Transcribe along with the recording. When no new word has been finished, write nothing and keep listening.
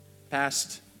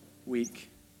past week,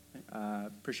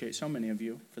 appreciate so many of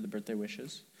you for the birthday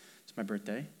wishes. It's my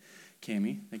birthday.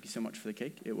 Cami, thank you so much for the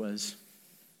cake.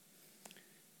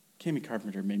 Cami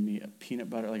Carpenter made me a peanut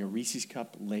butter, like a Reese's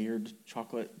Cup layered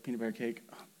chocolate peanut butter cake.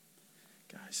 Oh,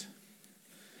 guys.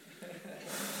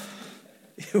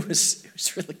 It was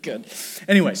really good.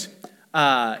 Anyways,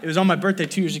 it was on my birthday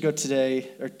 2 years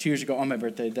ago on my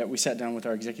birthday, that we sat down with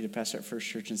our executive pastor at First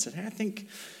Church and said, hey,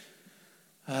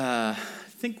 I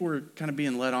think we're kind of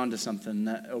being led on to something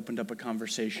that opened up a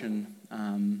conversation.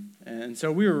 And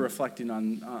so we were reflecting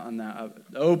on that.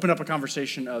 Opened up a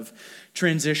conversation of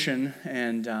transition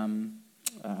and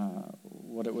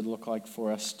what it would look like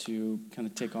for us to kind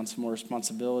of take on some more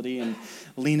responsibility and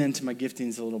lean into my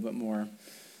giftings a little bit more.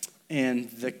 And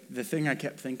the thing I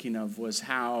kept thinking of was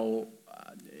how,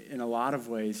 in a lot of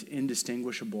ways,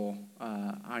 indistinguishable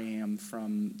I am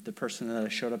from the person that I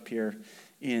showed up here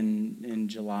in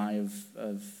July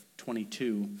of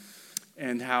 22,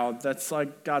 and how that's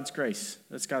like God's grace.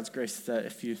 That's God's grace that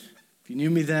if you knew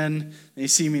me then and you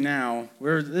see me now,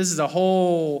 this is a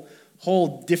whole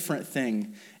different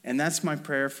thing. And that's my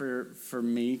prayer for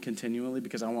me continually,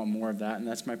 because I want more of that. And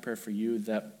that's my prayer for you,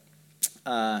 that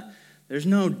there's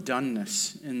no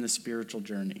doneness in the spiritual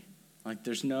journey. Like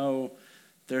there's no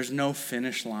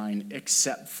finish line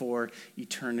except for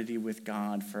eternity with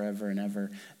God forever and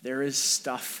ever. There is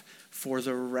stuff for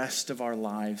the rest of our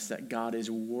lives that God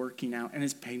is working out, and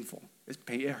it's painful.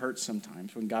 It hurts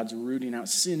sometimes when God's rooting out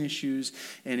sin issues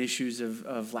and issues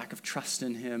of lack of trust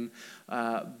in him.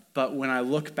 But when I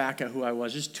look back at who I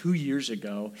was just 2 years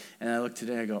ago, and I look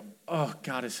today, I go, oh,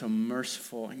 God is so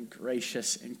merciful and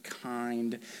gracious and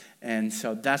kind. And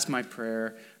so that's my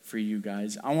prayer for you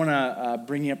guys. I want to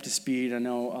bring you up to speed. I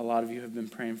know a lot of you have been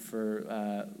praying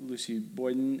for Lucy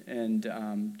Boyden,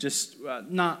 and just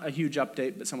not a huge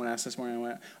update, but someone asked this morning, I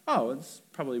went, oh, it's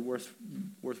probably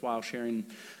worthwhile sharing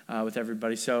with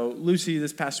everybody. So Lucy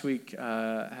this past week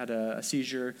had a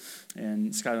seizure,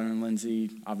 and Skylar and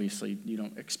Lindsay, obviously you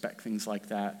don't expect things like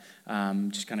that,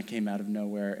 just kind of came out of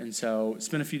nowhere. And so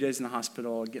spent a few days in the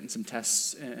hospital getting some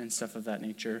tests and stuff of that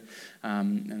nature.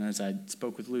 And as I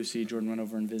spoke with Lucy, Jordan went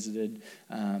over and visited.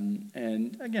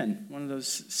 And again, one of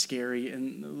those scary,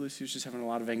 and Lucy was just having a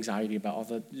lot of anxiety about all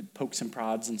the pokes and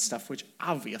prods and stuff, which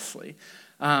obviously.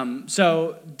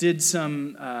 So did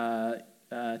some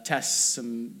tests,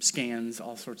 some scans,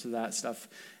 all sorts of that stuff.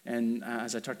 And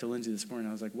as I talked to Lindsay this morning,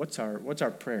 I was like, what's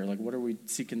our prayer? Like, what are we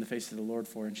seeking the face of the Lord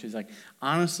for? And she's like,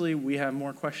 honestly, we have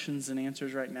more questions than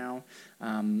answers right now.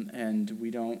 And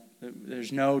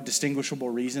there's no distinguishable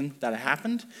reason that it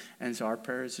happened. And so our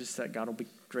prayer is just that God will be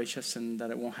gracious and that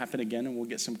it won't happen again, and we'll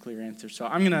get some clear answers. So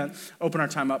I'm going to open our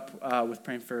time up with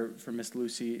praying for Miss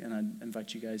Lucy, and I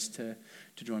invite you guys to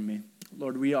join me.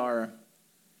 Lord, we are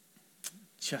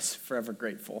just forever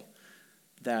grateful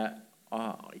that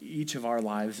each of our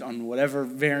lives, on whatever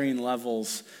varying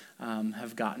levels,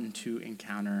 have gotten to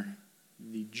encounter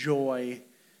the joy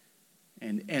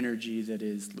and energy that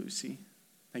is Lucy.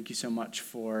 Thank you so much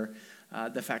for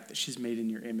the fact that she's made in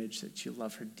your image, that you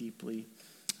love her deeply.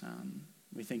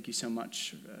 We thank you so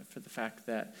much for the fact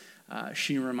that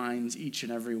she reminds each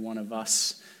and every one of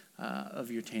us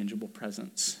of your tangible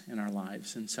presence in our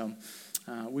lives. And so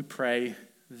we pray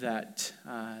that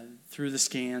through the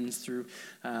scans, through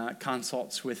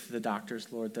consults with the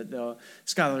doctors, Lord, that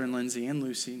Skylar and Lindsay and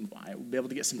Lucy will be able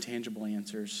to get some tangible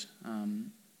answers,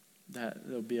 that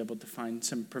they'll be able to find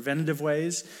some preventative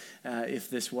ways. If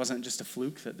this wasn't just a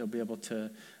fluke, that they'll be able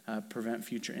to prevent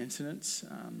future incidents.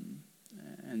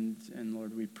 And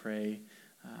Lord, we pray,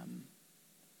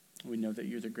 we know that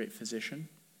you're the great physician.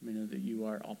 We know that you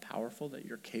are all-powerful, that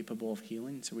you're capable of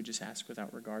healing. So we just ask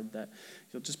without regard that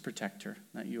you'll just protect her,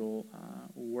 that you'll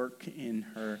work in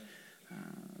her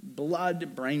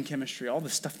blood, brain chemistry, all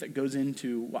the stuff that goes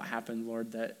into what happened,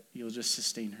 Lord, that you'll just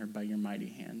sustain her by your mighty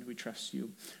hand. We trust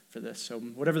you for this. So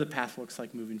whatever the path looks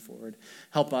like moving forward,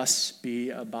 help us be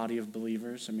a body of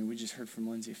believers. I mean, we just heard from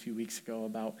Lindsay a few weeks ago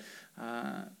about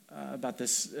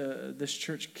this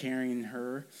church carrying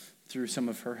her through some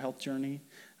of her health journey.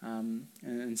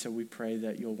 And so we pray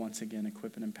that you'll once again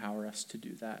equip and empower us to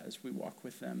do that as we walk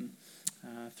with them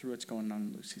through what's going on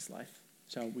in Lucy's life.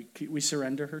 So we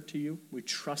surrender her to you. We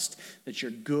trust that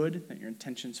you're good, that your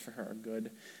intentions for her are good.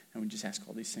 And we just ask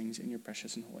all these things in your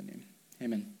precious and holy name.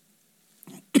 Amen.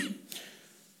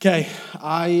 Okay,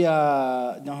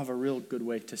 I don't have a real good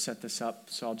way to set this up,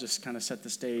 so I'll just kind of set the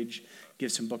stage,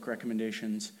 give some book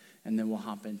recommendations, and then we'll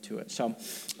hop into it. So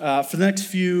for the next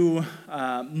few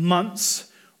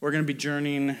months, we're going to be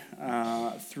journeying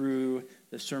through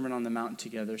the Sermon on the Mount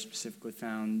together, specifically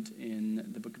found in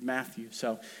the book of Matthew.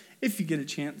 So if you get a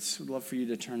chance, I'd love for you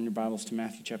to turn your Bibles to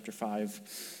Matthew chapter 5.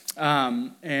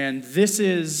 And this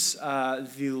is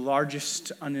the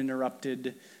largest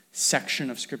uninterrupted section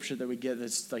of Scripture that we get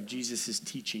that's like Jesus'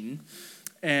 teaching.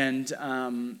 And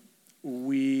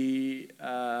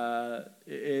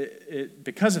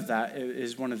because of that, it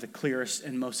is one of the clearest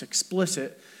and most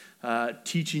explicit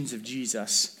teachings of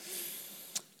Jesus.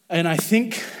 And I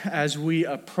think as we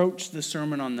approach the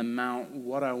Sermon on the Mount,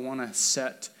 what I want to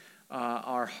set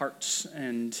our hearts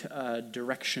and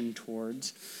direction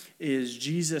towards is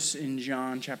Jesus in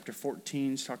John chapter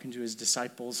 14 is talking to his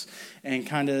disciples and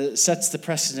kind of sets the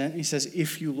precedent. He says,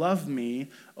 if you love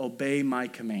me, obey my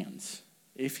commands.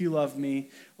 If you love me,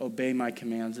 obey my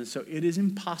commands. And so it is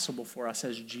impossible for us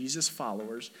as Jesus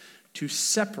followers to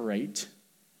separate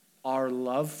our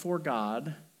love for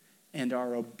God and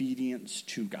our obedience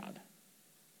to God.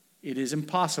 It is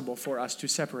impossible for us to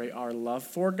separate our love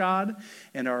for God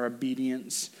and our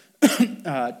obedience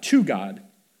to God.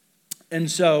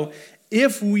 And so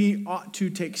if we ought to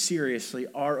take seriously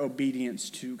our obedience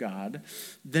to God,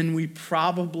 then we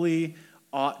probably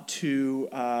ought to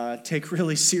take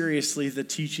really seriously the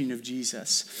teaching of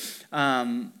Jesus.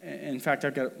 In fact,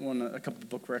 I've got a couple of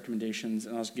book recommendations,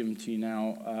 and I'll just give them to you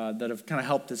now, that have kind of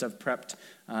helped as I've prepped.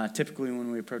 Typically,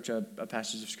 when we approach a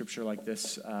passage of Scripture like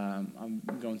this, I'm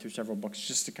going through several books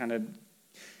just to kind of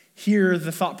hear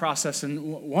the thought process.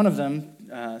 And one of them,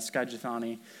 Skye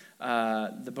Jethani,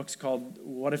 the book's called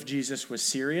What If Jesus Was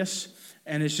Serious?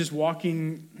 And it's just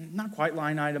walking, not quite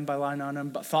line item by line item,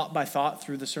 but thought by thought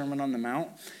through the Sermon on the Mount.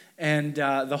 And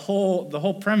the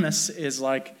whole premise is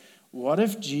like, what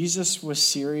if Jesus was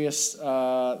serious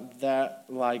about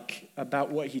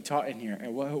what he taught in here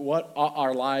and what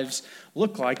our lives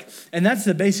look like? And that's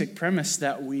the basic premise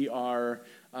that we are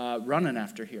running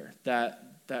after here, that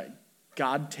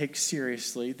God takes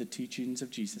seriously the teachings of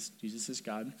Jesus. Jesus is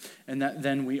God. And that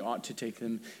then we ought to take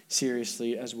them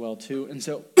seriously as well, too. And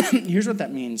so here's what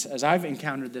that means. As I've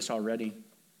encountered this already,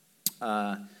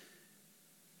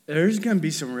 there's going to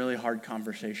be some really hard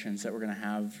conversations that we're going to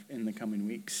have in the coming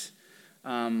weeks.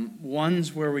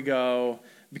 Ones where we go,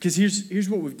 because here's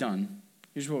what we've done.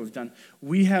 Here's what we've done.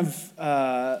 We have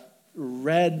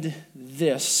read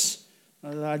this.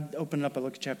 I open it up, I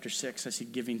look at chapter 6, I see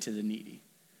giving to the needy.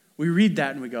 We read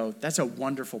that and we go, that's a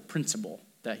wonderful principle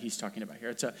that he's talking about here.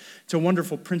 It's a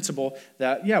wonderful principle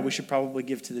that, yeah, we should probably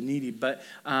give to the needy. But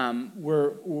how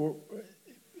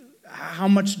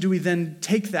much do we then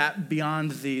take that beyond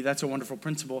that's a wonderful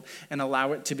principle and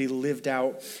allow it to be lived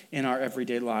out in our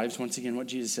everyday lives? Once again, what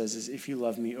Jesus says is, if you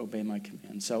love me, obey my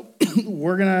command. So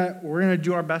we're gonna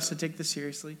do our best to take this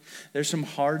seriously. There's some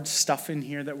hard stuff in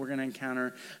here that we're gonna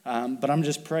encounter, but I'm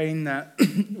just praying that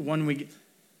when we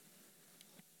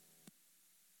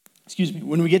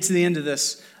get to the end of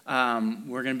this,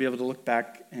 we're going to be able to look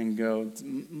back and go,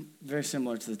 very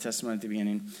similar to the testimony at the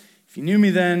beginning. If you knew me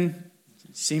then,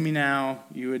 see me now,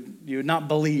 you would not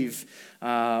believe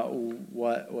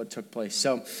what took place.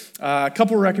 So a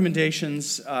couple of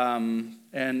recommendations,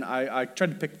 and I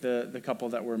tried to pick the couple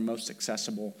that were most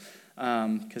accessible,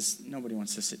 because nobody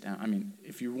wants to sit down. I mean,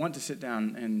 if you want to sit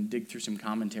down and dig through some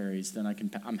commentaries, then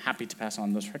I'm happy to pass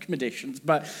on those recommendations.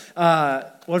 But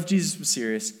What If Jesus Was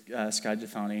Serious? Skye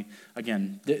Jethani.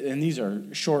 Again, and these are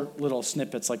short little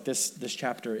snippets like this. This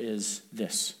chapter is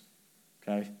this,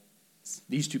 okay? It's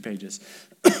these 2 pages.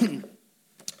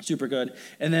 Super good.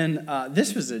 And then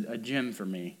this was a gem for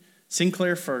me.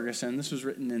 Sinclair Ferguson. This was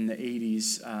written in the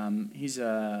 80s. He's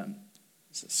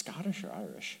is it Scottish or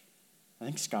Irish? I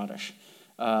think Scottish.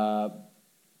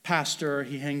 Pastor,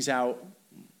 he hung out,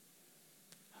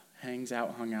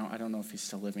 I don't know if he's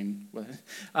still living with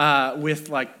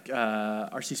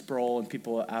R.C. Sproul and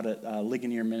people out at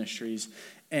Ligonier Ministries.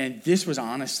 And this was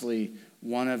honestly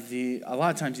one of a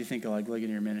lot of times you think of like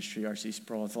Ligonier Ministry, R.C.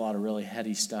 Sproul, it's a lot of really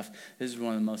heady stuff. This is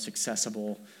one of the most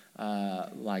accessible,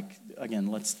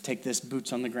 again, let's take this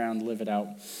boots on the ground, live it out.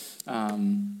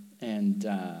 I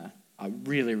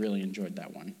really, really enjoyed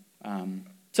that one.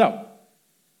 So,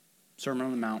 Sermon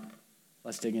on the Mount,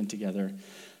 let's dig in together.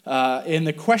 And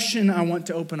the question I want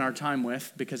to open our time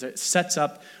with, because it sets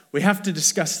up, we have to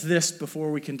discuss this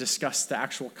before we can discuss the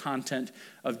actual content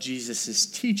of Jesus'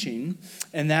 teaching,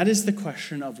 and that is the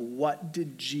question of what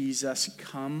did Jesus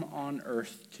come on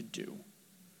earth to do?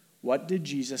 What did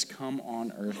Jesus come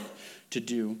on earth to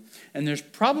do? And there's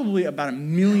probably about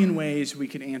 1 million ways we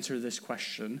could answer this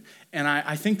question. And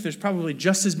I think there's probably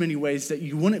just as many ways that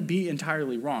you wouldn't be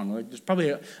entirely wrong. Like, there's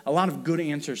probably a lot of good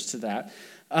answers to that.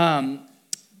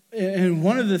 And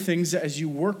one of the things that as you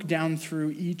work down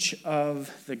through each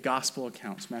of the gospel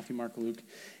accounts, Matthew, Mark, Luke,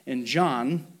 and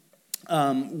John,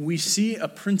 we see a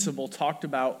principle talked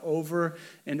about over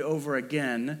and over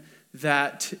again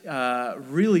that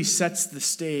really sets the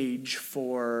stage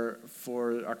for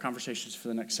our conversations for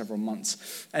the next several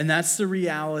months. And that's the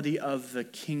reality of the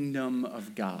kingdom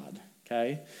of God,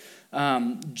 okay?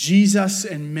 Jesus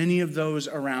and many of those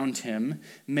around him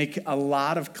make a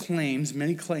lot of claims,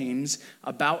 many claims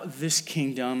about this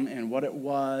kingdom and what it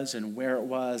was and where it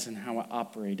was and how it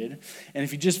operated. And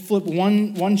if you just flip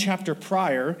one chapter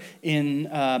prior in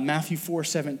Matthew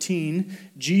 4:17,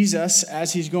 Jesus,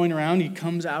 as he's going around, he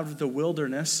comes out of the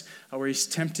wilderness where he's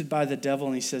tempted by the devil,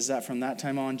 and he says that from that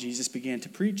time on, Jesus began to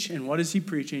preach. And what is he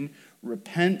preaching?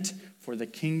 Repent, for the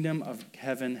kingdom of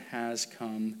heaven has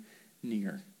come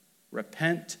near.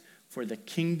 Repent, for the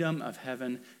kingdom of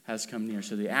heaven has come near.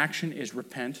 So the action is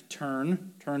repent,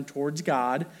 turn towards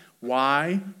God.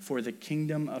 Why? For the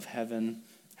kingdom of heaven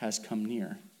has come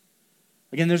near.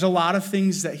 Again, there's a lot of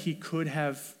things that he could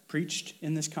have preached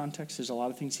in this context. There's a lot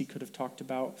of things he could have talked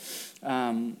about.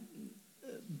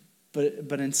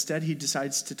 But instead he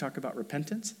decides to talk about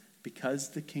repentance because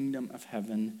the kingdom of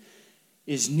heaven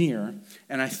is near.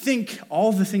 And I think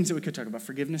all the things that we could talk about,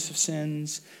 forgiveness of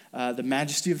sins, the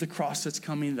majesty of the cross that's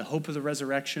coming, the hope of the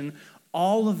resurrection,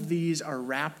 all of these are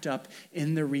wrapped up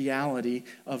in the reality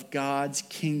of God's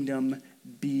kingdom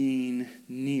being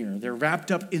near. They're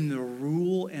wrapped up in the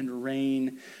rule and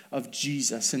reign of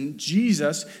Jesus. And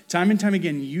Jesus, time and time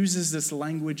again, uses this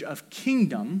language of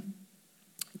kingdom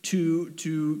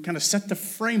to kind of set the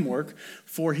framework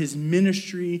for his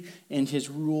ministry and his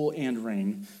rule and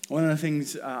reign. One of the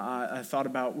things I thought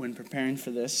about when preparing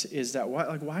for this is that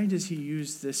why does he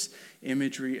use this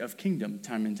imagery of kingdom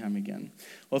time and time again?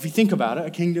 Well, if you think about it,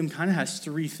 a kingdom kind of has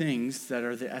three things that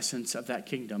are the essence of that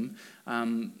kingdom.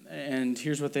 And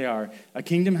here's what they are. A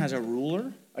kingdom has a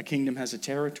ruler, a kingdom has a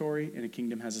territory, and a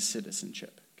kingdom has a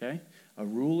citizenship. Okay? A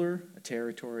ruler, a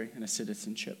territory, and a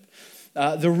citizenship.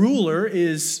 The ruler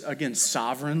is, again,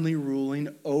 sovereignly ruling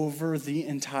over the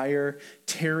entire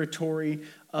territory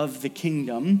of the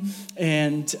kingdom.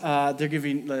 And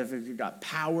they've got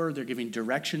power, they're giving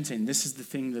direction, saying this is the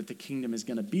thing that the kingdom is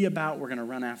going to be about. We're going to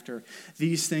run after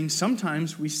these things.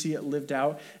 Sometimes we see it lived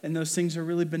out, and those things are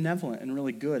really benevolent and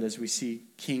really good as we see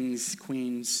kings,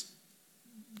 queens,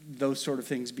 those sort of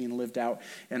things being lived out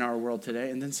in our world today.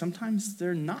 And then sometimes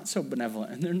they're not so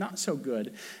benevolent and they're not so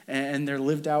good, and they're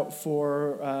lived out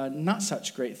for not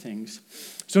such great things.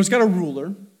 So it's got a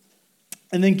ruler,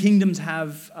 and then kingdoms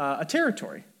have a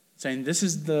territory, saying this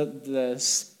is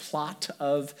the plot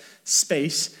of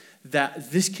space that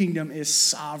this kingdom is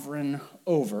sovereign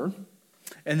over.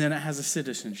 And then it has a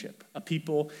citizenship, a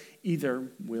people either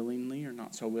willingly or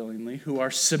not so willingly who are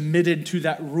submitted to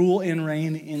that rule and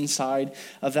reign inside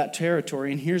of that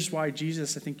territory. And here's why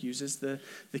Jesus, I think, uses the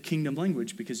kingdom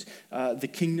language, because the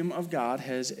kingdom of God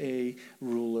has a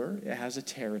ruler, it has a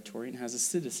territory, and has a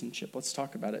citizenship. Let's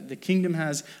talk about it. The kingdom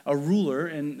has a ruler,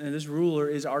 and this ruler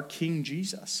is our King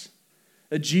Jesus.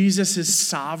 Jesus is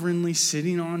sovereignly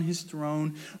sitting on his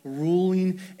throne,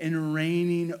 ruling and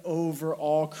reigning over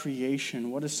all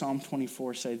creation. What does Psalm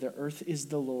 24 say? The earth is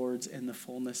the Lord's and the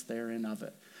fullness therein of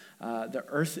it. The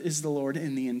earth is the Lord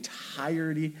in the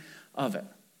entirety of it.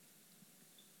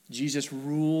 Jesus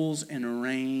rules and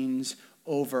reigns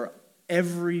over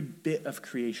every bit of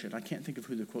creation. I can't think of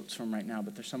who the quote's from right now,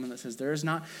 but there's someone that says, there is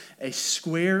not a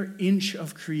square inch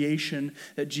of creation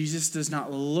that Jesus does not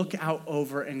look out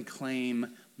over and claim,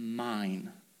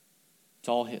 mine. It's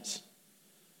all his.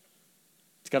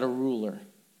 It's got a ruler,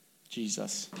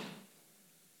 Jesus.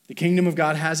 The kingdom of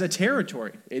God has a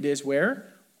territory. It is where?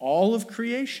 All of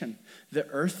creation. The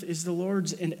earth is the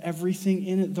Lord's and everything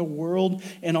in it, the world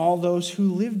and all those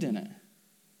who lived in it.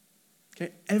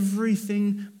 Okay,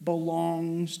 everything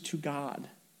belongs to God.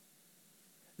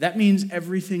 That means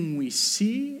everything we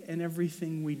see and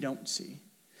everything we don't see.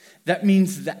 That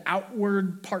means the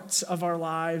outward parts of our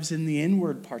lives and the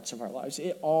inward parts of our lives.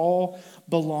 It all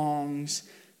belongs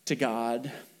to God.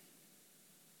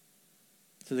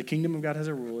 So the kingdom of God has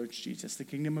a ruler, it's Jesus. The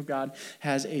kingdom of God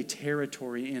has a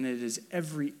territory, and it is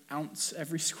every ounce,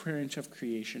 every square inch of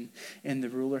creation. And the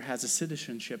ruler has a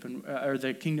citizenship, or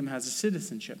the kingdom has a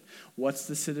citizenship. What's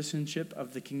the citizenship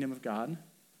of the kingdom of God?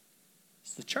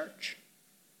 It's the church.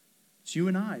 It's you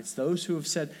and I. It's those who have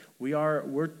said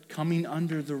we're coming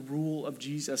under the rule of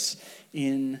Jesus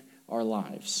in our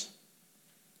lives.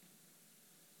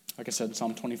 Like I said in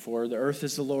Psalm 24, the earth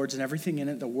is the Lord's and everything in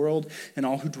it, the world and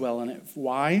all who dwell in it.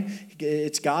 Why?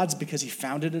 It's God's because he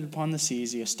founded it upon the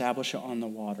seas, he established it on the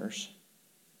waters.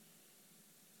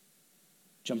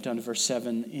 Jump down to verse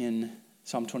 7 in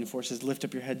Psalm 24. It says, lift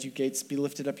up your heads, you gates, be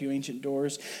lifted up, you ancient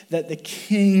doors, that the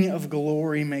King of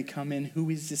glory may come in. Who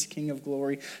is this King of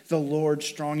glory? The Lord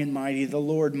strong and mighty, the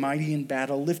Lord mighty in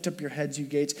battle. Lift up your heads, you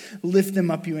gates, lift them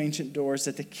up, you ancient doors,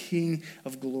 that the King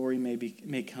of glory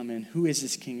may come in. Who is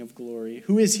this King of glory?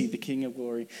 Who is he, the King of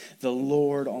glory? The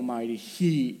Lord Almighty.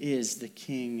 He is the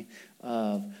King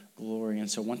of glory. And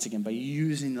so once again, by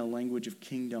using the language of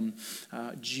kingdom,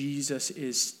 Jesus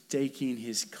is staking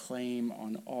his claim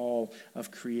on all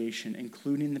of creation,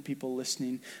 including the people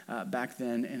listening back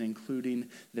then and including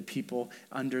the people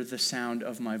under the sound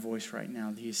of my voice right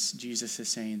now. Jesus is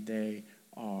saying, they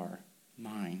are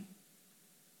mine.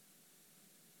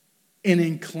 And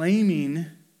in claiming,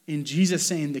 in Jesus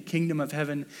saying the kingdom of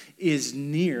heaven is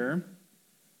near,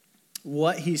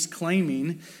 what he's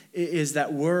claiming is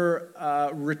that we're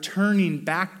returning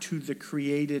back to the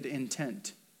created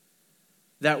intent.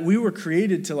 That we were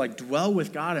created to dwell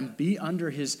with God and be under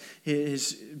his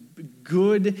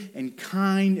good and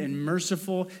kind and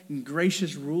merciful and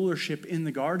gracious rulership in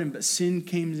the garden. But sin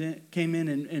came in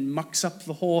and mucks up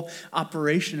the whole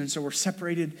operation. And so we're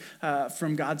separated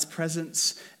from God's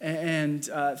presence and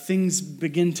things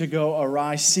begin to go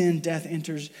awry. Sin, death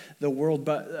enters the world.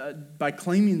 But by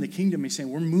claiming the kingdom, he's saying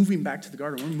we're moving back to the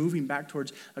garden. We're moving back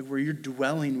towards where you're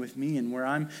dwelling with me and where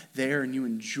I'm there and you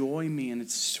enjoy me and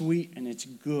it's sweet and it's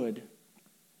good.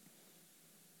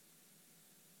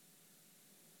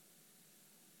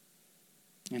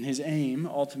 And his aim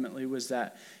ultimately was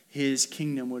that his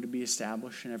kingdom would be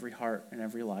established in every heart and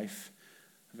every life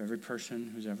of every person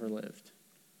who's ever lived.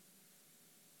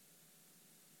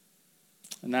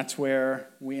 And that's where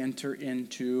we enter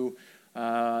into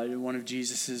one of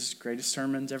Jesus' greatest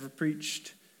sermons ever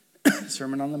preached,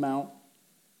 Sermon on the Mount.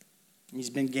 He's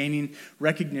been gaining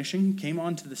recognition, came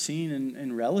onto the scene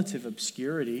in relative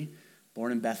obscurity,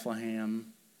 born in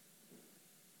Bethlehem,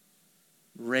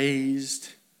 raised,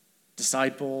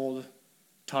 discipled,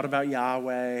 taught about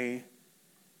Yahweh.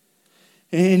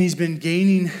 And he's been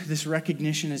gaining this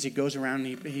recognition as he goes around.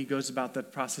 He goes about the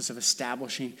process of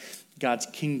establishing God's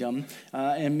kingdom.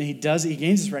 And he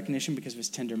gains this recognition because of his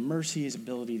tender mercy, his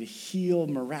ability to heal,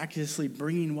 miraculously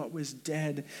bringing what was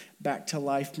dead back to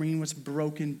life, bringing what's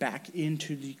broken back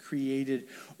into the created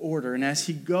order. And as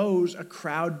he goes, a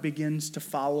crowd begins to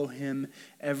follow him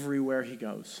everywhere he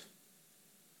goes.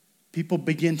 People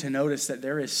begin to notice that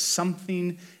there is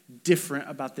something different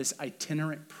about this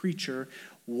itinerant preacher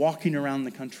walking around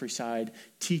the countryside,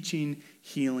 teaching,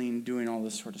 healing, doing all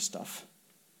this sort of stuff.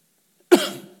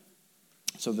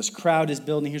 So this crowd is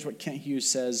building. Here's what Kent Hughes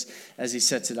says as he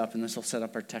sets it up, and this will set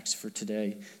up our text for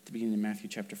today, at the beginning of Matthew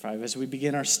chapter 5. As we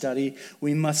begin our study,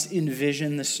 we must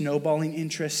envision the snowballing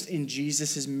interest in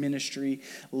Jesus' ministry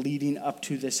leading up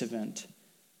to this event.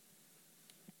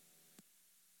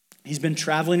 He's been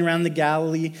traveling around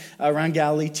Galilee,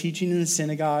 teaching in the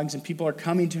synagogues, and people are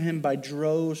coming to him by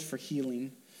droves for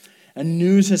healing. And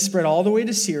news has spread all the way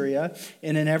to Syria,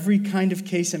 and in every kind of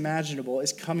case imaginable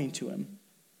is coming to him.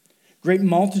 Great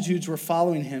multitudes were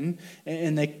following him,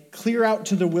 and they clear out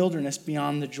to the wilderness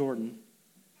beyond the Jordan.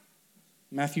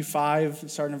 Matthew 5,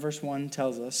 starting in verse 1,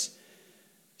 tells us,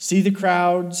 seeing the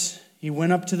crowds, he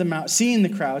went up on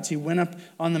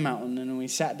the mountain, and when he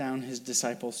sat down, his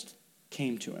disciples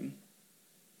came to him.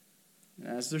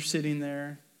 And as they're sitting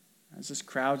there, as this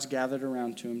crowd's gathered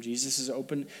around to him, Jesus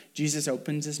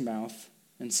opens his mouth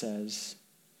and says,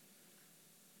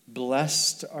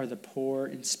 blessed are the poor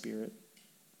in spirit,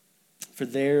 for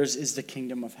theirs is the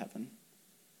kingdom of heaven.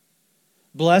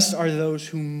 Blessed are those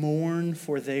who mourn,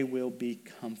 for they will be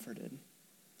comforted.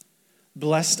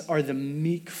 Blessed are the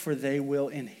meek, for they will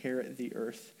inherit the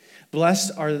earth.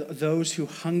 Blessed are those who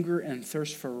hunger and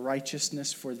thirst for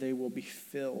righteousness, for they will be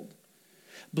filled.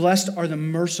 Blessed are the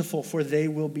merciful, for they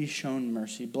will be shown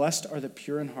mercy. Blessed are the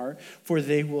pure in heart, for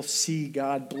they will see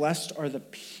God. Blessed are the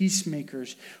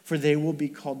peacemakers, for they will be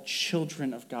called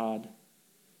children of God.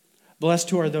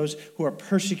 Blessed are those who are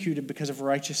persecuted because of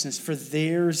righteousness, for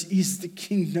theirs is the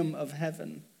kingdom of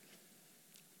heaven.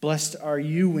 Blessed are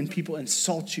you when people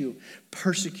insult you,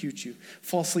 persecute you,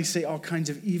 falsely say all kinds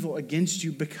of evil against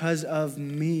you because of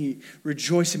me.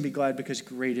 Rejoice and be glad, because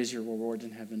great is your reward in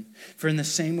heaven. For in the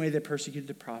same way they persecuted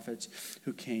the prophets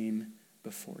who came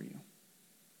before you.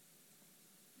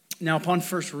 Now, upon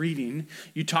first reading,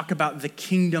 you talk about the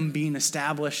kingdom being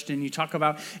established, and you talk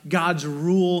about God's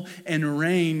rule and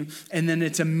reign, and then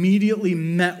it's immediately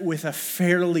met with a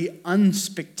fairly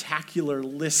unspectacular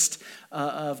list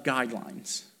of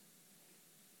guidelines.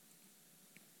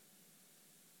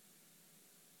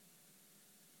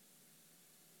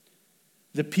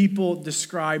 The people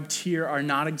described here are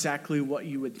not exactly what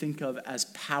you would think of as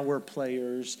power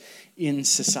players in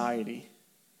society.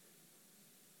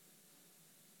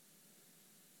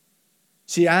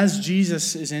 See, as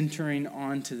Jesus is entering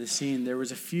onto the scene, there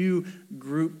was a few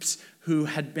groups who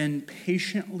had been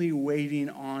patiently waiting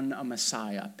on a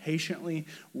Messiah, patiently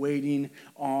waiting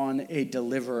on a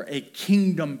deliverer, a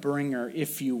kingdom bringer,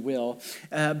 if you will.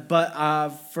 But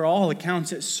for all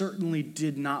accounts, it certainly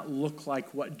did not look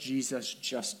like what Jesus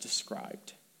just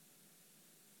described.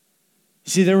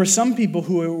 You see, there were some people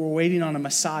who were waiting on a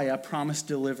Messiah, promised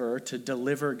deliverer, to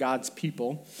deliver God's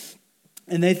people.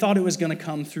 And they thought it was going to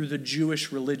come through the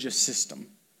Jewish religious system.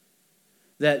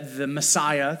 That the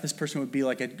Messiah, this person would be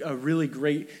like a really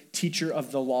great teacher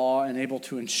of the law and able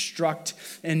to instruct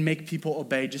and make people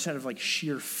obey just out of like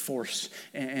sheer force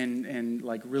and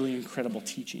like really incredible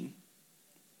teaching.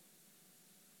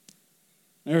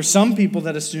 There are some people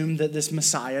that assumed that this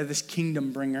Messiah, this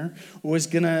kingdom bringer, was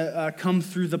going to come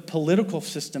through the political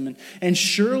system. And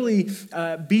surely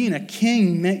being a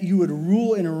king meant you would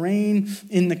rule and reign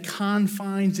in the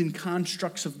confines and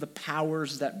constructs of the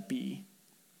powers that be.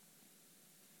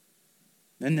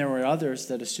 Then there were others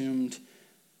that assumed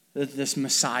that this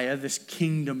Messiah, this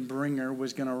kingdom bringer,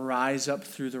 was going to rise up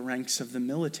through the ranks of the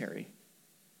military.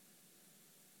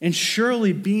 And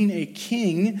surely being a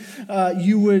king,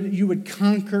 you would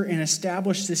conquer and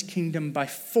establish this kingdom by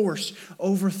force,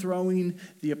 overthrowing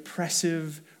the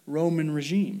oppressive Roman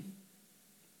regime.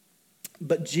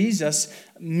 But Jesus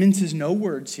minces no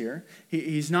words here.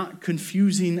 He's not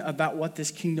confusing about what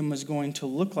this kingdom was going to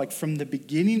look like. From the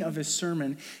beginning of his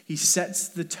sermon, he sets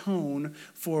the tone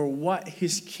for what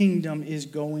his kingdom is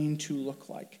going to look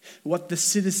like, what the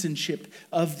citizenship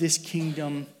of this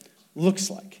kingdom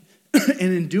looks like. And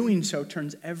in doing so,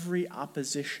 turns every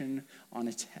opposition on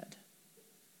its head.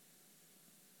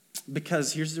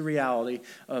 Because here's the reality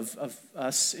of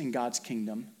us in God's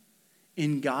kingdom.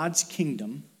 In God's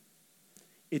kingdom,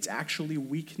 it's actually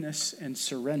weakness and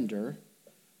surrender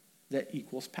that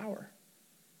equals power.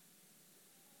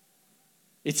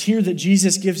 It's here that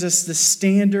Jesus gives us the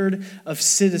standard of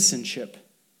citizenship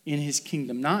in his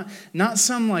kingdom. Not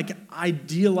some like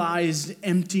idealized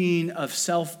emptying of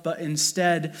self, but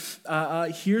instead,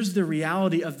 here's the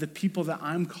reality of the people that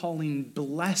I'm calling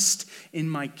blessed in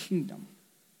my kingdom.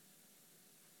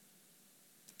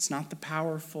 It's not the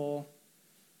powerful.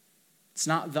 It's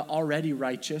not the already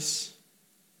righteous.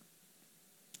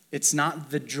 It's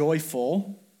not the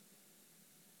joyful.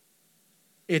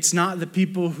 It's not the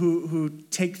people who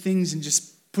take things and just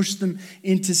push them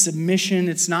into submission.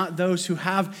 It's not those who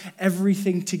have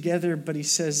everything together, but he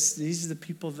says, these are the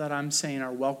people that I'm saying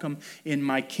are welcome in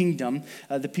my kingdom.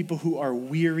 The people who are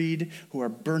wearied, who are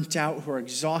burnt out, who are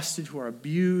exhausted, who are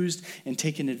abused and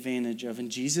taken advantage of.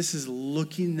 And Jesus is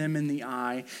looking them in the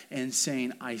eye and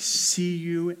saying, I see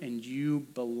you and you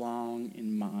belong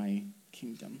in my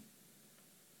kingdom.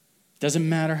 Doesn't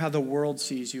matter how the world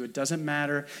sees you. It doesn't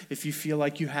matter if you feel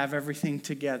like you have everything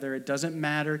together. It doesn't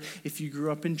matter if you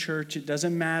grew up in church. It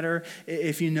doesn't matter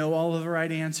if you know all of the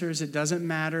right answers. It doesn't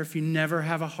matter if you never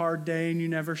have a hard day and you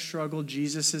never struggle.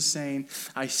 Jesus is saying,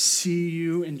 I see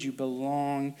you and you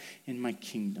belong in my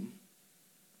kingdom.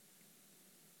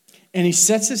 And he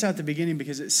sets this at the beginning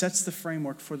because it sets the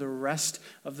framework for the rest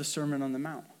of the Sermon on the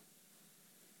Mount.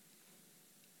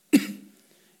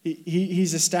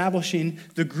 He's establishing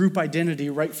the group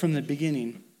identity right from the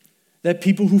beginning. That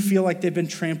people who feel like they've been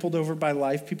trampled over by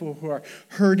life, people who are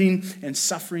hurting and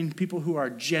suffering, people who are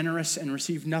generous and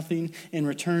receive nothing in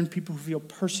return, people who feel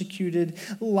persecuted,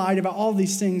 lied about, all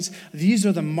these things, these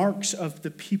are the marks of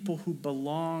the people who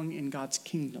belong in God's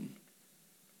kingdom.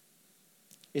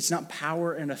 It's not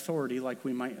power and authority like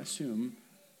we might assume.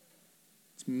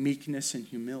 It's meekness and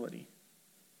humility.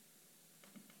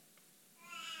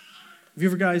 Have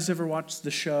you guys ever watched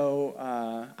the show,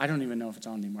 I don't even know if it's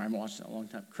on anymore, I haven't watched it in a long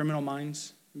time, Criminal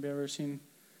Minds? Have you ever seen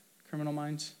Criminal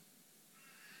Minds?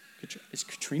 Is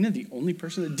Katrina the only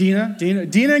person? Dina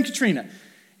and Katrina.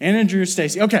 And Andrew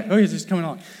Stacy. Okay, it's just coming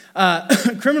along.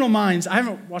 Criminal Minds, I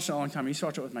haven't watched it in a long time. I used to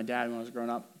watch it with my dad when I was growing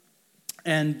up.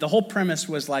 And the whole premise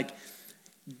was like,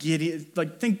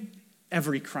 think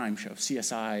every crime show,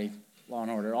 CSI, Law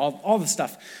and Order, all the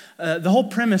stuff. The whole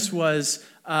premise was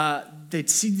they'd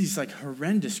see these like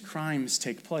horrendous crimes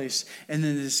take place, and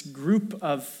then this group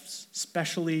of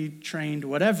specially trained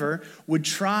whatever would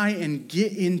try and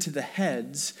get into the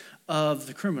heads of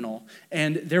the criminal.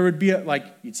 And there would be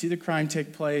you'd see the crime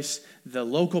take place, the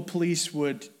local police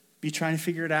would be trying to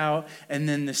figure it out, and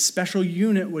then the special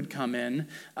unit would come in,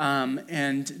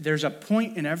 and there's a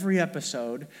point in every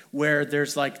episode where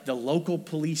there's like the local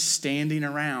police standing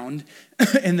around,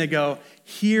 and they go,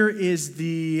 here is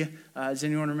the, does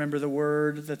anyone remember the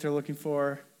word that they're looking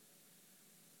for?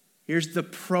 Here's the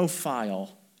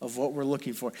profile of what we're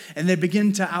looking for. And they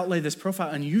begin to outlay this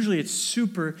profile, and usually it's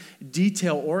super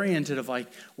detail-oriented of like,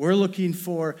 we're looking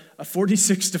for a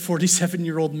 46 to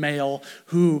 47-year-old male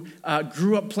who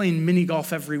grew up playing mini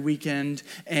golf every weekend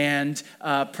and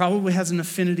probably has an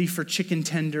affinity for chicken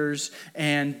tenders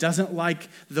and doesn't like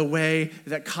the way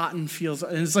that cotton feels.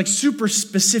 And it's like super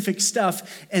specific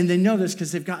stuff, and they know this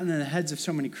because they've gotten in the heads of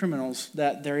so many criminals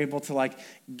that they're able to like,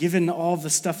 given all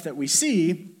the stuff that we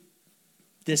see,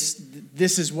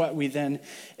 This is what we then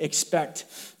expect.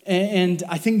 And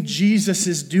I think Jesus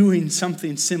is doing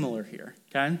something similar here,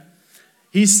 okay?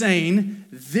 He's saying,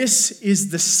 this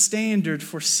is the standard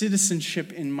for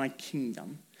citizenship in my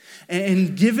kingdom.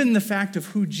 And given the fact of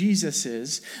who Jesus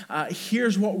is,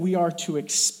 here's what we are to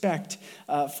expect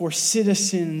for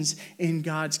citizens in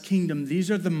God's kingdom.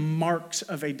 These are the marks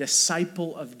of a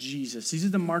disciple of Jesus. These are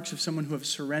the marks of someone who have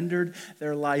surrendered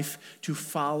their life to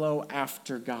follow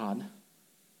after God.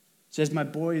 So as my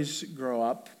boys grow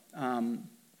up,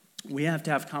 we have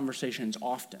to have conversations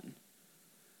often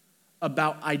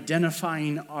about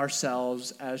identifying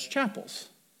ourselves as chapels.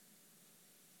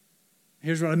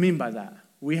 Here's what I mean by that.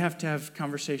 We have to have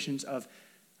conversations of,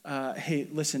 hey,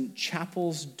 listen,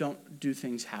 chapels don't do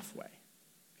things halfway,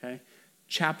 okay?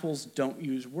 Chapels don't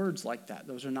use words like that.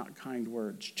 Those are not kind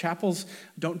words. Chapels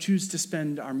don't choose to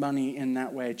spend our money in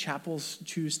that way. Chapels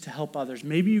choose to help others.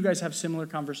 Maybe you guys have similar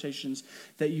conversations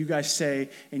that you guys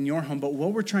say in your home, but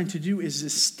what we're trying to do is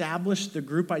establish the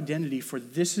group identity for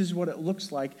this is what it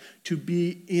looks like to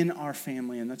be in our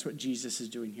family, and that's what Jesus is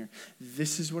doing here.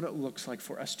 This is what it looks like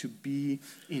for us to be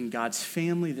in God's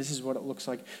family. This is what it looks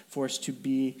like for us to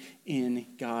be in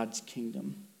God's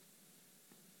kingdom.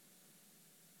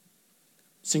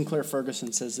 Sinclair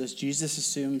Ferguson says this: Jesus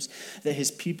assumes that his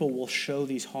people will show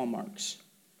these hallmarks.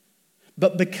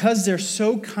 But because they're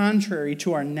so contrary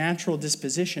to our natural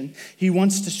disposition, he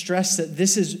wants to stress that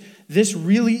this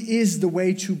really is the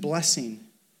way to blessing.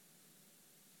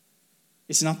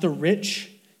 It's not the rich,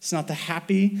 it's not the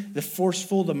happy, the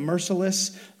forceful, the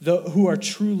merciless, who are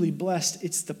truly blessed.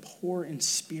 It's the poor in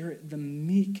spirit, the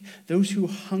meek, those who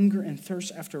hunger and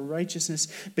thirst after righteousness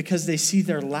because they see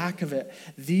their lack of it.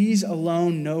 These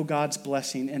alone know God's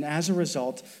blessing, and as a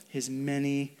result, his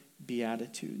many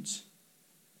beatitudes.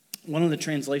 One of the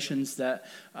translations that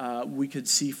we could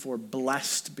see for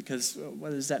blessed, because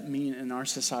what does that mean in our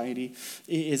society,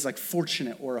 is like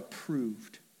fortunate or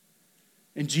approved.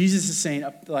 And Jesus is saying,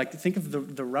 like, think of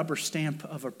the rubber stamp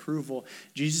of approval.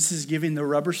 Jesus is giving the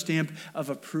rubber stamp of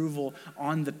approval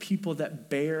on the people that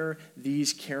bear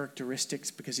these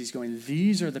characteristics, because he's going,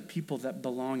 these are the people that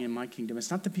belong in my kingdom. It's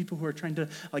not the people who are trying to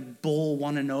like bowl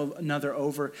one another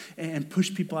over and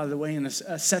push people out of the way and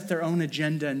set their own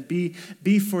agenda and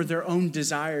be for their own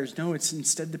desires. No, it's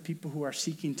instead the people who are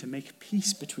seeking to make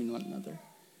peace between one another.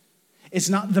 It's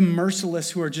not the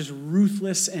merciless who are just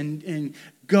ruthless and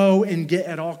go and get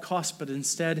at all costs, but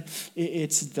instead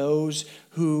it's those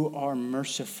who are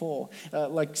merciful.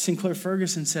 Like Sinclair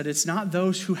Ferguson said, it's not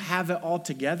those who have it all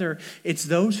together. It's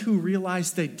those who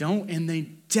realize they don't, and they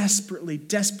desperately,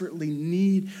 desperately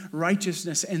need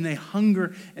righteousness, and they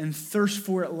hunger and thirst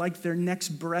for it like their next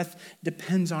breath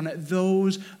depends on it.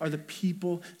 Those are the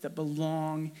people that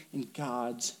belong in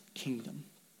God's kingdom.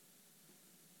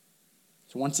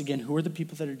 So once again, who are the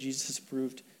people that are Jesus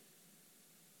approved?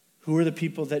 Who are the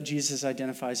people that Jesus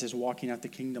identifies as walking out the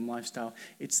kingdom lifestyle?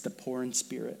 It's the poor in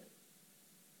spirit.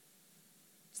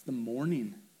 It's the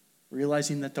mourning,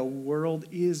 realizing that the world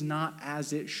is not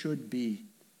as it should be.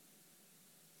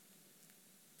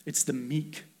 It's the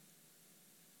meek.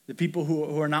 The people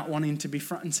who are not wanting to be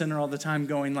front and center all the time,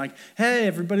 going like, hey,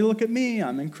 everybody look at me.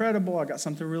 I'm incredible. I got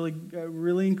something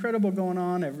really incredible going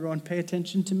on. Everyone pay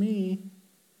attention to me.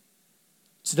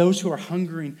 It's those who are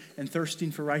hungering and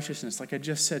thirsting for righteousness, like I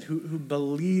just said, who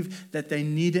believe that they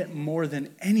need it more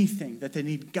than anything, that they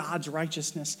need God's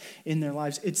righteousness in their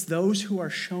lives. It's those who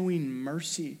are showing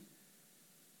mercy,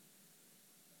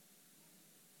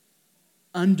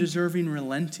 undeserving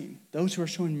relenting, those who are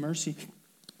showing mercy.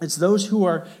 It's those who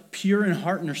are pure in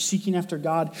heart and are seeking after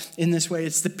God in this way.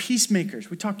 It's the peacemakers.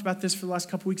 We talked about this for the last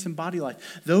couple weeks in Body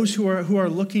Life. Those who are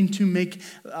looking to make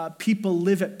people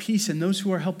live at peace, and those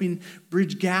who are helping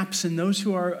bridge gaps, and those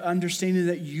who are understanding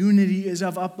that unity is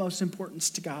of utmost importance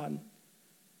to God.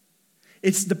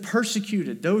 It's the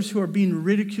persecuted, those who are being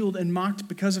ridiculed and mocked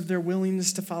because of their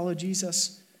willingness to follow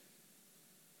Jesus.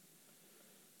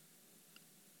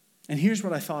 And here's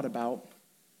what I thought about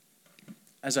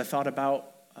as I thought about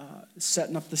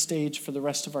setting up the stage for the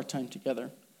rest of our time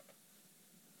together.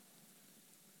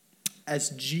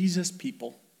 As Jesus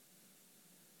people,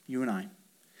 you and I,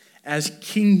 as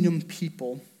kingdom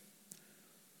people,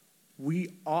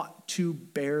 we ought to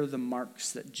bear the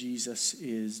marks that Jesus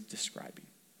is describing.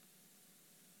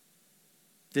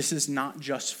 This is not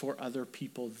just for other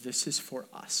people. This is for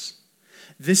us.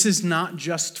 This is not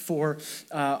just for,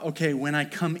 when I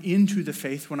come into the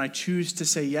faith, when I choose to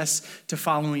say yes to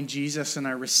following Jesus and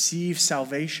I receive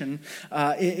salvation,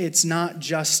 it's not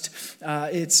just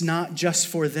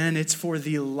for then, it's for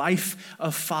the life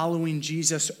of following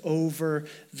Jesus over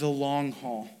the long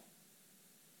haul.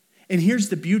 And here's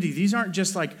the beauty. These aren't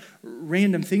just like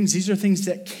random things. These are things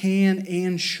that can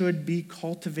and should be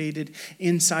cultivated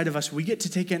inside of us. We get to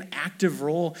take an active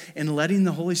role in letting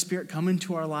the Holy Spirit come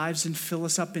into our lives and fill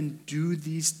us up and do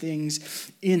these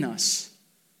things in us.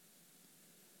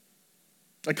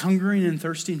 Like hungering and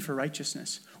thirsting for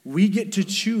righteousness. We get to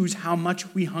choose how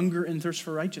much we hunger and thirst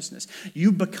for righteousness.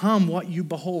 You become what you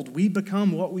behold. We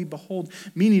become what we behold.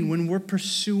 Meaning when we're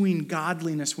pursuing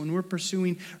godliness, when we're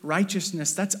pursuing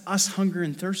righteousness, that's us hunger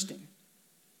and thirsting.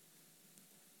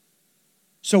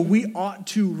 So we ought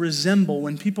to resemble,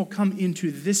 when people come into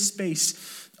this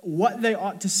space, what they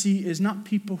ought to see is not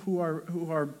people who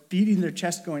are beating their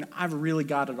chest going, I've really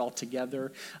got it all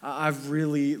together. I've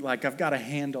got a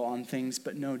handle on things.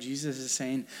 But no, Jesus is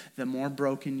saying the more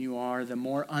broken you are, the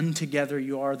more untogether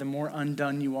you are, the more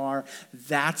undone you are,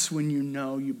 that's when you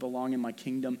know you belong in my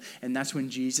kingdom. And that's when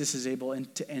Jesus is able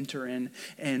to enter in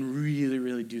and really,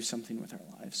 really do something with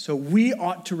our lives. So we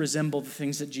ought to resemble the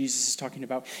things that Jesus is talking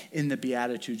about in the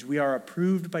Beatitudes. We are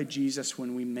approved by Jesus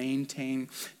when we maintain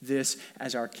this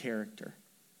as our character.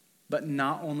 But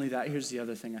not only that, here's the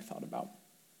other thing I thought about.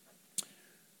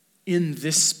 In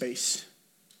this space,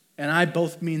 and I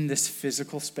both mean this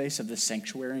physical space of the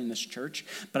sanctuary in this church,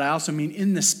 but I also mean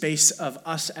in the space of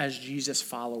us as Jesus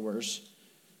followers,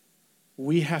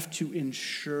 we have to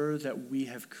ensure that we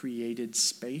have created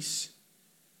space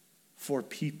for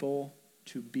people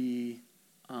to be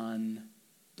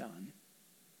undone.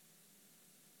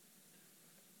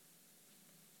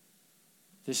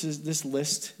 This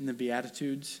list in the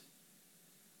Beatitudes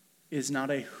is not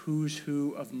a who's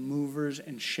who of movers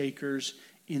and shakers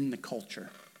in the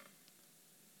culture.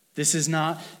 This is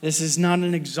not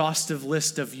an exhaustive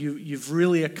list of you've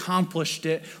really accomplished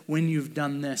it when you've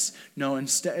done this. No,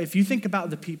 instead, if you think about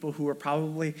the people who were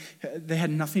they had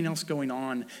nothing else going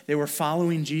on. They were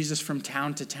following Jesus from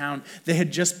town to town. They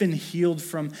had just been healed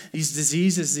from these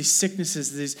diseases, these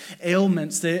sicknesses, these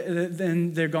ailments.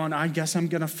 Then they're going, I guess I'm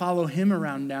going to follow him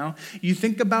around now. You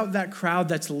think about that crowd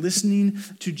that's listening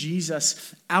to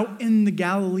Jesus out in the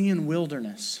Galilean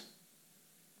wilderness.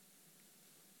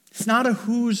 It's not a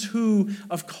who's who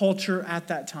of culture at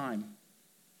that time.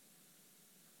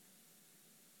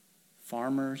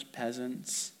 Farmers,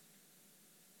 peasants,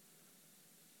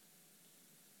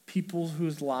 people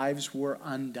whose lives were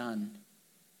undone.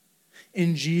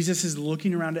 And Jesus is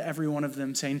looking around at every one of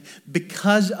them saying,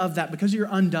 because of that, because you're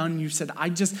undone, you said,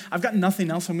 I've got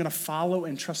nothing else. I'm going to follow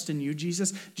and trust in you,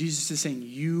 Jesus. Jesus is saying,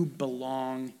 you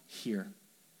belong here.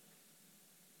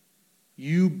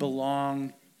 You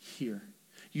belong here.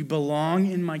 You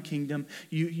belong in my kingdom.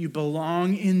 You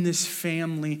belong in this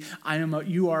family.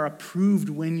 You are approved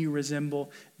when you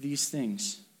resemble these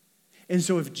things. And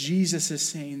so if Jesus is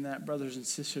saying that, brothers and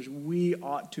sisters, we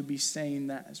ought to be saying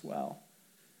that as well.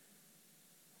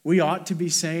 We ought to be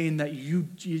saying that you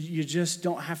just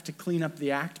don't have to clean up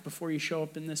the act before you show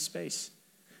up in this space.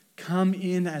 Come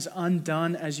in as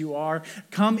undone as you are.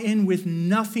 Come in with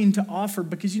nothing to offer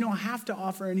because you don't have to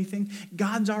offer anything.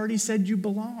 God's already said you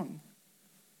belong.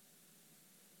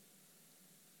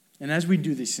 And as we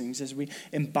do these things, as we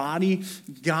embody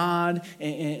God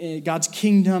and God's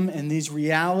kingdom and these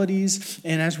realities,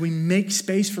 and as we make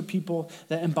space for people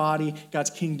that embody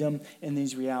God's kingdom and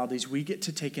these realities, we get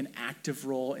to take an active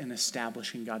role in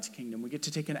establishing God's kingdom. We get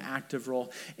to take an active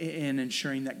role in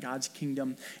ensuring that God's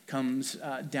kingdom comes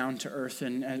down to earth.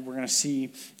 And we're going to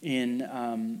see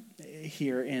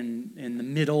here in the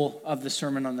middle of the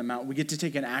Sermon on the Mount, we get to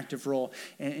take an active role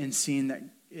in seeing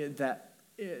that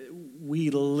we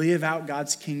live out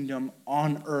God's kingdom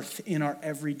on earth in our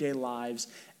everyday lives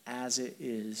as it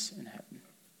is in heaven.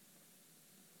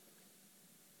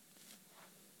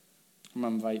 I'm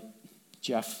going to invite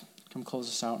Jeff to come close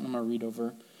us out, and I'm going to read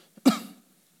over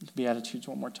the Beatitudes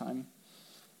one more time.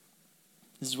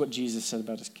 This is what Jesus said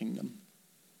about his kingdom.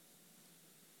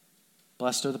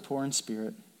 Blessed are the poor in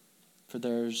spirit, for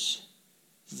theirs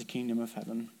is the kingdom of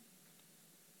heaven.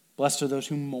 Blessed are those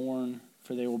who mourn, for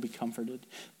for they will be comforted.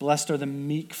 Blessed are the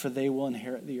meek, for they will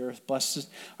inherit the earth. Blessed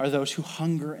are those who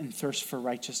hunger and thirst for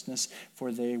righteousness,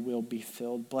 for they will be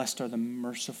filled. Blessed are the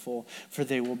merciful, for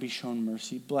they will be shown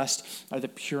mercy. Blessed are the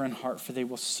pure in heart, for they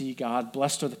will see God.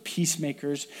 Blessed are the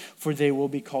peacemakers, for they will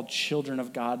be called children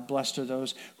of God. Blessed are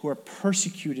those who are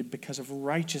persecuted because of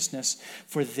righteousness,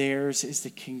 for theirs is the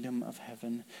kingdom of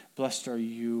heaven. Blessed are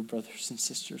you, brothers and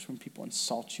sisters, when people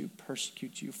insult you,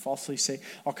 persecute you, falsely say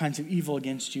all kinds of evil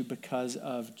against you because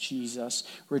of Jesus.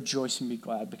 Rejoice and be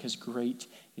glad, because great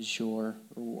is your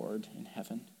reward in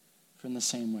heaven. For in the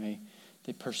same way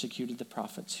they persecuted the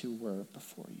prophets who were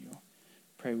before you.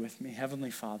 Pray with me.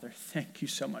 Heavenly Father, thank you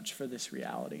so much for this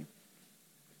reality.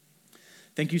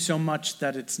 Thank you so much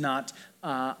that it's not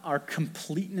our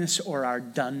completeness or our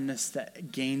doneness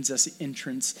that gains us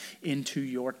entrance into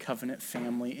your covenant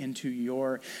family, into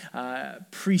your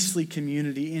priestly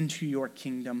community, into your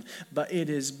kingdom, but it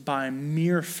is by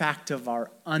mere fact of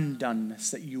our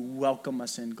undoneness that you welcome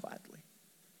us in gladly.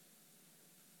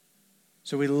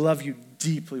 So we love you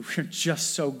deeply. We're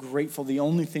just so grateful. The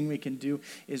only thing we can do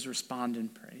is respond in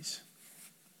praise.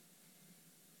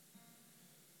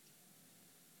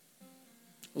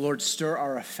 Lord, stir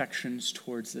our affections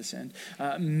towards this end.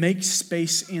 Make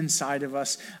space inside of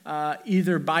us,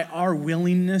 either by our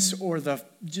willingness or the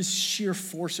just sheer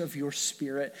force of your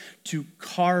Spirit, to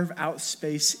carve out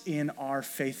space in our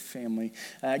faith family.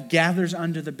 Gathers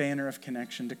under the banner of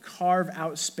connection, to carve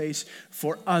out space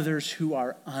for others who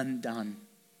are undone.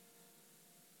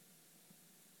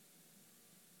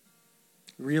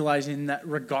 Realizing that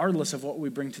regardless of what we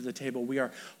bring to the table, we are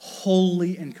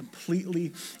wholly and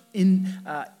completely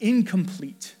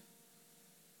incomplete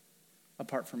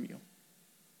apart from you.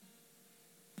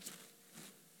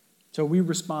 So we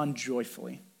respond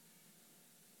joyfully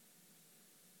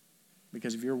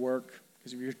because of your work,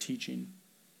 because of your teaching.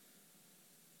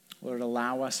 Lord,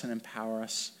 allow us and empower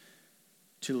us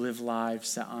to live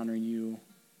lives that honor you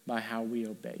by how we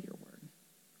obey your word.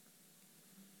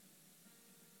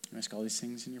 I ask all these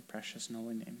things in your precious and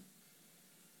holy name.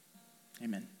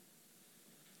 Amen.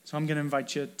 So I'm going to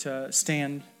invite you to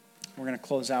stand. We're going to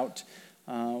close out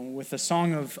with a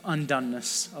song of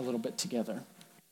undoneness a little bit together.